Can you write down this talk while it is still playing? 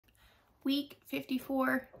Week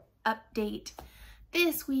 54 update.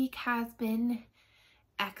 This week has been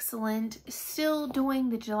excellent. Still doing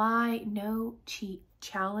the July no cheat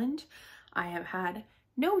challenge. I have had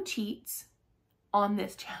no cheats on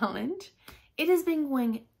this challenge. It has been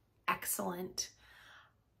going excellent.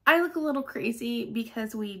 I look a little crazy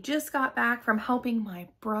because we just got back from helping my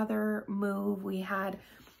brother move. We had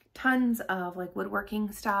tons of like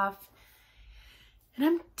woodworking stuff and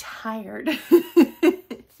I'm tired.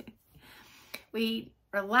 We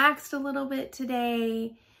relaxed a little bit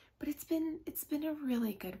today, but it's been a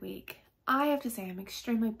really good week. I have to say I'm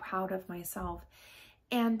extremely proud of myself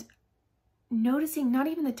and noticing not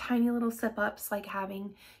even the tiny little slip ups like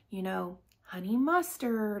having, you know, honey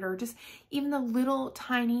mustard or just even the little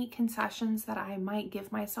tiny concessions that I might give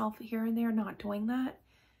myself here and there, not doing that.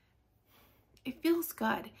 It feels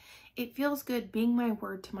good. It feels good being my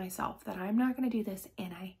word to myself that I'm not going to do this,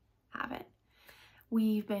 and I haven't.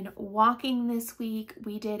 We've been walking this week.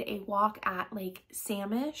 We did a walk at Lake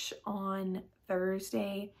Samish on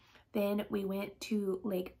Thursday. Then we went to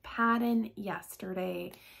Lake Padden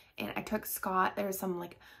yesterday, and I took Scott. There's some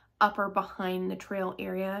like upper behind the trail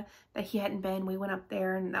area that he hadn't been. We went up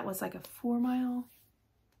there, and that was like a 4-mile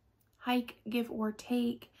hike, give or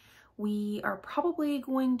take. We are probably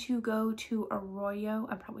going to go to Arroyo.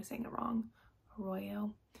 I'm probably saying it wrong.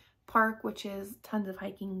 Arroyo Park, which is tons of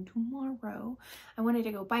hiking tomorrow. I wanted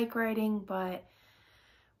to go bike riding, but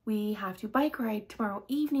we have to bike ride tomorrow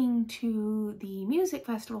evening to the music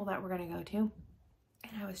festival that we're going to go to.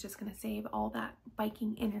 And I was just going to save all that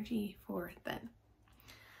biking energy for then.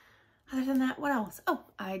 Other than that, what else? Oh,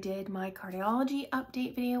 I did my cardiology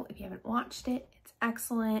update video. If you haven't watched it, it's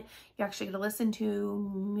excellent. You actually get to listen to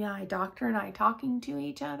my doctor and I talking to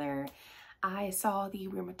each other. I saw the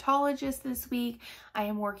rheumatologist this week. I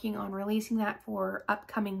am working on releasing that for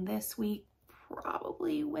upcoming this week,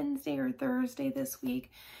 probably Wednesday or Thursday this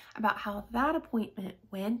week, about how that appointment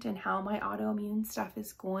went and how my autoimmune stuff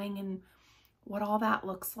is going and what all that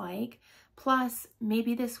looks like. Plus,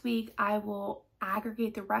 maybe this week I will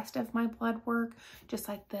aggregate the rest of my blood work, just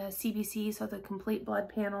like the CBC, so the complete blood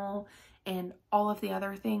panel, and all of the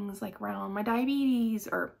other things like around my diabetes,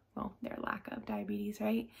 or, well, their lack of diabetes,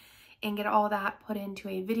 right? And get all that put into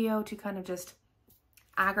a video to kind of just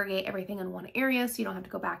aggregate everything in one area so you don't have to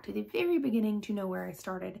go back to the very beginning to know where I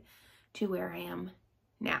started to where I am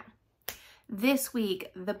now. This week,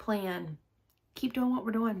 the plan, keep doing what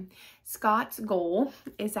we're doing. Scott's goal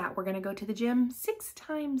is that we're going to go to the gym 6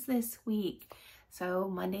 times this week. So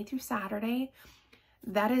Monday through Saturday.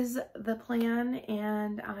 That is the plan,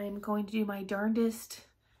 and I'm going to do my darndest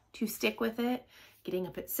to stick with it. Getting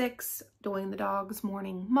up at 6, doing the dog's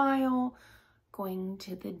morning mile, going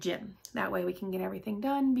to the gym. That way we can get everything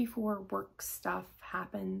done before work stuff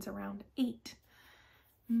happens around 8.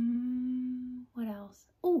 What else?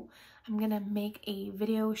 Oh, I'm going to make a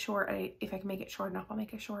video short. If I can make it short enough, I'll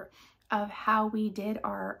make it short, of how we did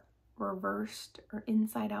our reversed or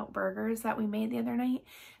inside out burgers that we made the other night.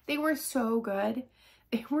 They were so good.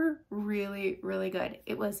 They were really, really good.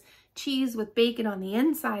 It was cheese with bacon on the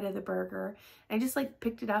inside of the burger. I just like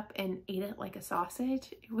picked it up and ate it like a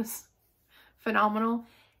sausage. It was phenomenal.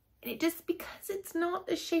 And it just, because it's not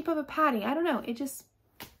the shape of a patty, I don't know, it just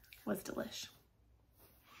was delish.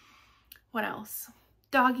 What else?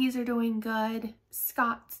 Doggies are doing good.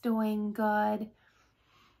 Scott's doing good.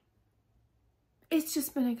 It's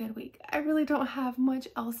just been a good week. I really don't have much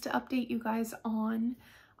else to update you guys on.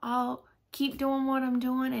 I'll keep doing what I'm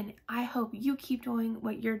doing, and I hope you keep doing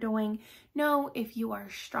what you're doing. Know if you are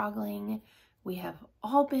struggling, we have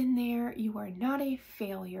all been there. You are not a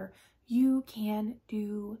failure. You can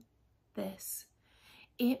do this.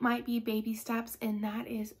 It might be baby steps, and that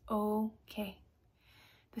is okay.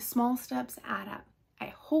 The small steps add up.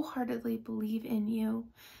 I wholeheartedly believe in you.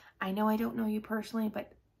 I know I don't know you personally,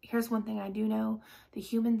 but here's one thing I do know. The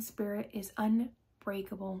human spirit is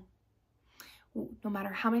unbreakable. No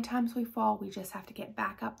matter how many times we fall, we just have to get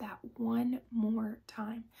back up that one more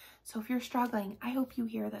time. So if you're struggling, I hope you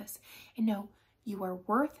hear this and know you are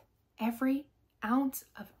worth every ounce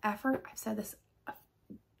of effort. I've said this a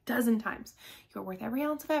dozen times. You're worth every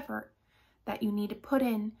ounce of effort that you need to put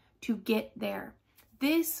in to get there.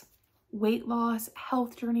 This weight loss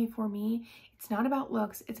health journey for me, it's not about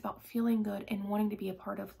looks, it's about feeling good and wanting to be a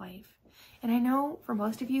part of life. And I know for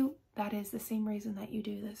most of you, that is the same reason that you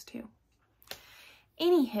do this too.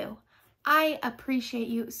 Anywho, I appreciate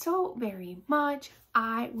you so very much.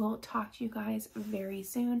 I will talk to you guys very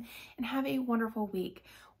soon and have a wonderful week.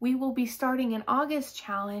 We will be starting an August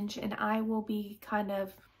challenge, and I will be kind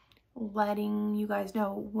of letting you guys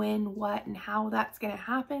know when, what, and how that's going to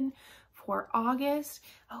happen for August.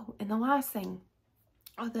 Oh, and the last thing,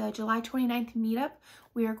 the July 29th meetup,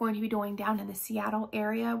 we are going to be doing down in the Seattle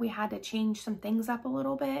area. We had to change some things up a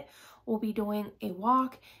little bit. We'll be doing a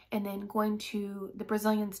walk and then going to the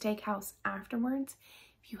Brazilian steakhouse afterwards.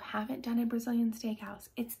 If you haven't done a Brazilian steakhouse,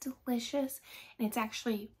 it's delicious and it's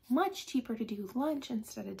actually much cheaper to do lunch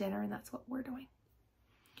instead of dinner, and that's what we're doing.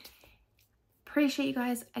 Appreciate you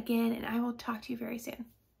guys again, and I will talk to you very soon.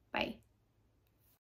 Bye.